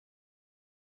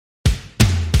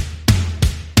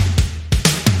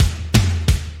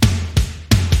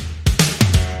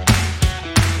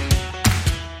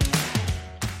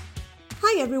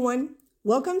everyone.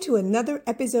 Welcome to another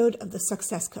episode of The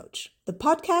Success Coach, the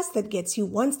podcast that gets you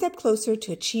one step closer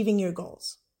to achieving your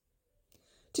goals.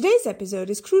 Today's episode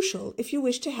is crucial if you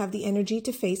wish to have the energy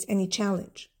to face any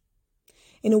challenge.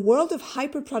 In a world of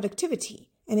hyper-productivity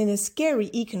and in a scary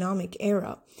economic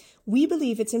era, we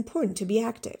believe it's important to be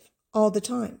active all the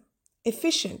time,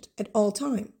 efficient at all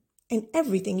time, and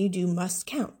everything you do must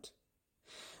count.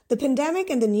 The pandemic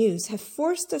and the news have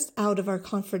forced us out of our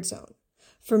comfort zone.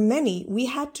 For many, we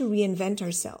had to reinvent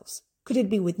ourselves. Could it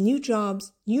be with new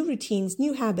jobs, new routines,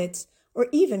 new habits, or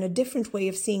even a different way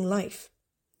of seeing life?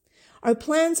 Our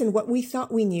plans and what we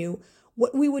thought we knew,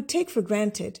 what we would take for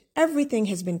granted, everything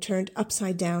has been turned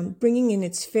upside down, bringing in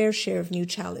its fair share of new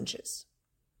challenges.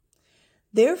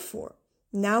 Therefore,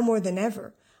 now more than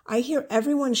ever, I hear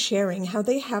everyone sharing how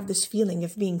they have this feeling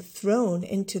of being thrown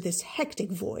into this hectic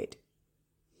void.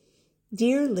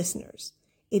 Dear listeners,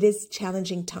 it is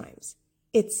challenging times.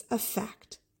 It's a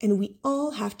fact, and we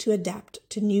all have to adapt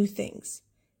to new things,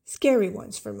 scary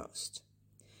ones for most.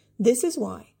 This is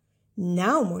why,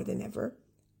 now more than ever,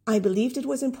 I believed it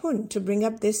was important to bring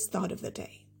up this thought of the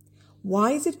day.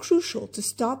 Why is it crucial to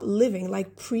stop living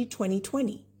like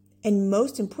pre-2020? And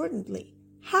most importantly,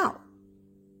 how?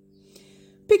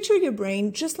 Picture your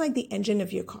brain just like the engine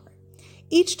of your car.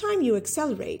 Each time you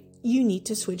accelerate, you need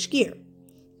to switch gear.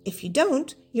 If you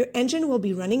don't, your engine will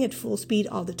be running at full speed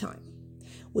all the time,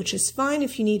 which is fine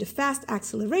if you need a fast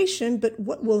acceleration, but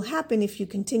what will happen if you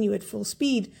continue at full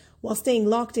speed while staying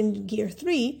locked in gear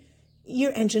 3?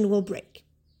 Your engine will break.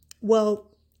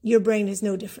 Well, your brain is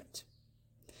no different.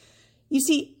 You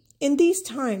see, in these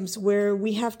times where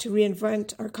we have to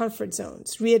reinvent our comfort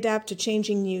zones, readapt to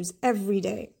changing news every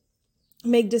day,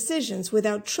 make decisions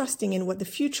without trusting in what the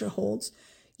future holds,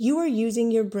 you are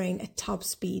using your brain at top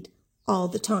speed all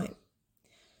the time.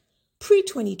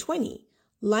 Pre-2020,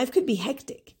 life could be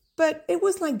hectic, but it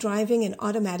was like driving an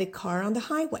automatic car on the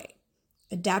highway,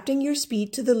 adapting your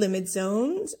speed to the limit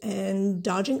zones and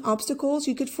dodging obstacles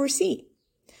you could foresee.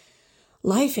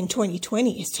 Life in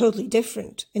 2020 is totally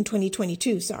different. In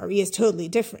 2022, is totally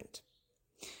different.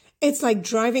 It's like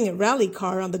driving a rally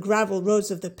car on the gravel roads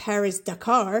of the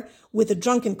Paris-Dakar with a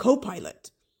drunken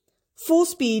co-pilot. Full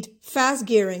speed, fast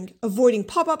gearing, avoiding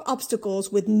pop-up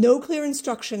obstacles with no clear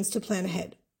instructions to plan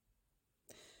ahead.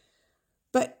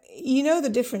 But you know the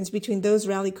difference between those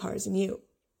rally cars and you.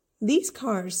 These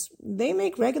cars, they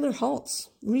make regular halts,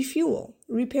 refuel,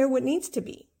 repair what needs to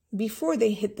be before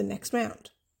they hit the next round.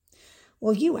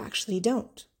 Well, you actually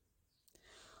don't.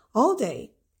 All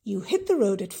day, you hit the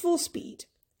road at full speed,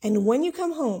 and when you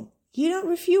come home, you don't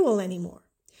refuel anymore.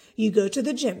 You go to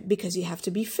the gym because you have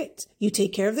to be fit. You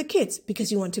take care of the kids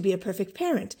because you want to be a perfect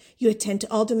parent. You attend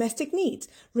to all domestic needs,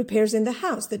 repairs in the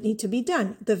house that need to be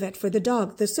done, the vet for the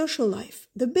dog, the social life,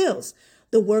 the bills,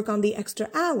 the work on the extra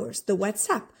hours, the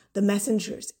WhatsApp, the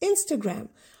messengers, Instagram,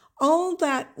 all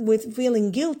that with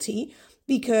feeling guilty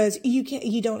because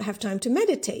you don't have time to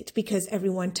meditate because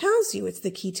everyone tells you it's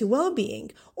the key to well-being,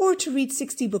 or to read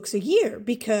 60 books a year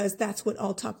because that's what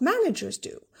all top managers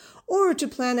do, or to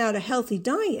plan out a healthy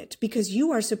diet because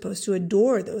you are supposed to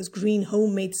adore those green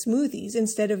homemade smoothies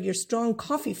instead of your strong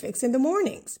coffee fix in the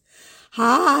mornings.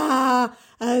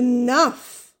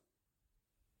 Enough!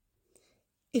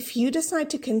 If you decide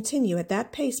to continue at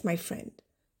that pace, my friend,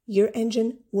 your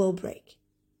engine will break.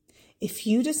 If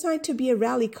you decide to be a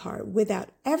rally car without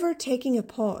ever taking a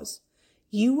pause,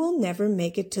 you will never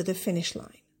make it to the finish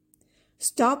line.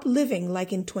 Stop living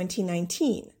like in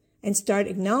 2019 and start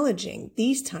acknowledging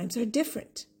these times are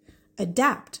different.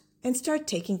 Adapt and start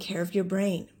taking care of your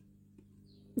brain.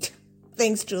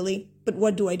 Thanks, Julie, but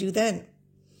what do I do then?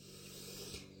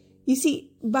 You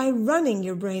see, by running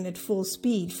your brain at full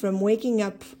speed from waking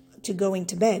up to going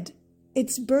to bed,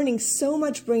 it's burning so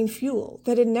much brain fuel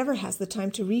that it never has the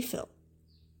time to refill.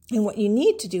 And what you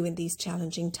need to do in these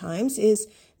challenging times is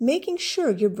making sure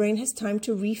your brain has time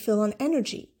to refill on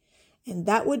energy. And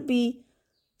that would be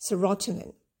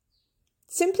serotonin.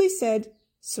 Simply said,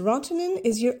 serotonin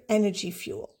is your energy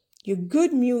fuel, your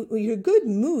good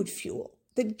mood fuel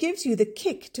that gives you the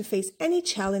kick to face any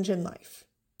challenge in life.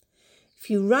 If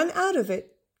you run out of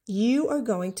it, you are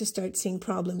going to start seeing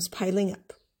problems piling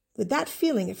up, with that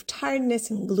feeling of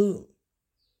tiredness and gloom.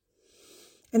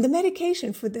 And the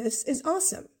medication for this is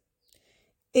awesome.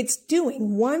 It's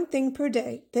doing one thing per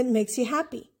day that makes you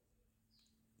happy.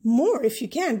 More if you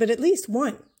can, but at least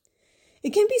one. It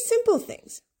can be simple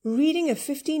things. Reading a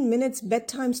 15 minutes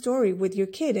bedtime story with your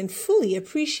kid and fully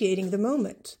appreciating the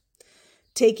moment.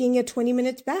 Taking a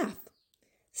 20-minute bath.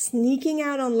 Sneaking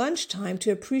out on lunchtime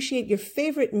to appreciate your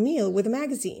favorite meal with a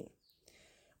magazine.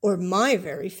 Or my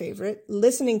very favorite,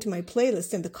 listening to my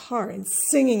playlist in the car and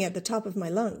singing at the top of my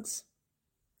lungs.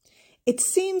 It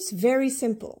seems very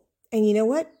simple, and you know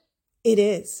what? It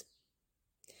is.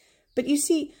 But you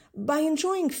see, by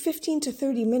enjoying 15 to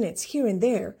 30 minutes here and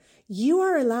there, you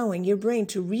are allowing your brain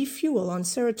to refuel on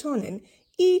serotonin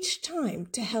each time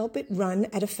to help it run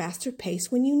at a faster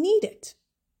pace when you need it.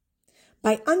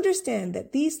 By understand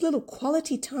that these little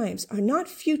quality times are not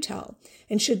futile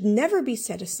and should never be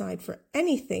set aside for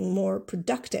anything more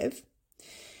productive,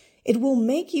 it won't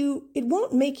make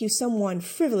you someone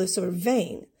frivolous or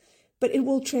vain, but it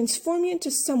will transform you into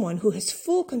someone who has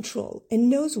full control and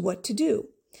knows what to do.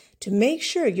 To make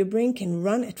sure your brain can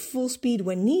run at full speed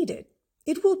when needed,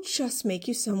 it will just make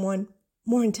you someone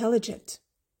more intelligent.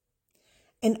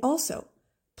 And also,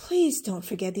 please don't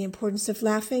forget the importance of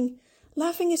laughing.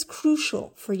 Laughing is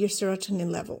crucial for your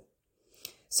serotonin level.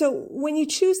 So when you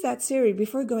choose that series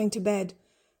before going to bed,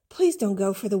 please don't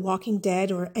go for The Walking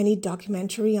Dead or any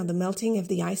documentary on the melting of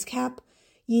the ice cap.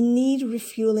 You need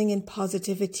refueling and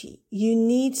positivity. You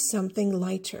need something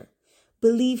lighter.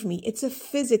 Believe me, it's a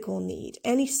physical need.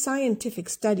 Any scientific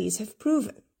studies have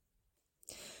proven.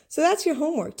 So that's your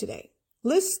homework today.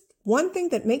 List one thing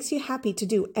that makes you happy to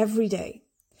do every day.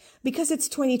 Because it's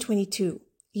 2022,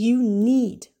 you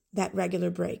need that regular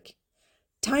break.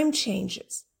 Time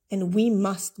changes, and we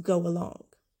must go along.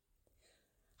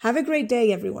 Have a great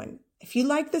day, everyone. If you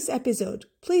like this episode,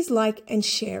 please like and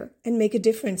share and make a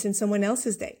difference in someone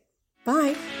else's day.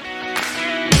 Bye.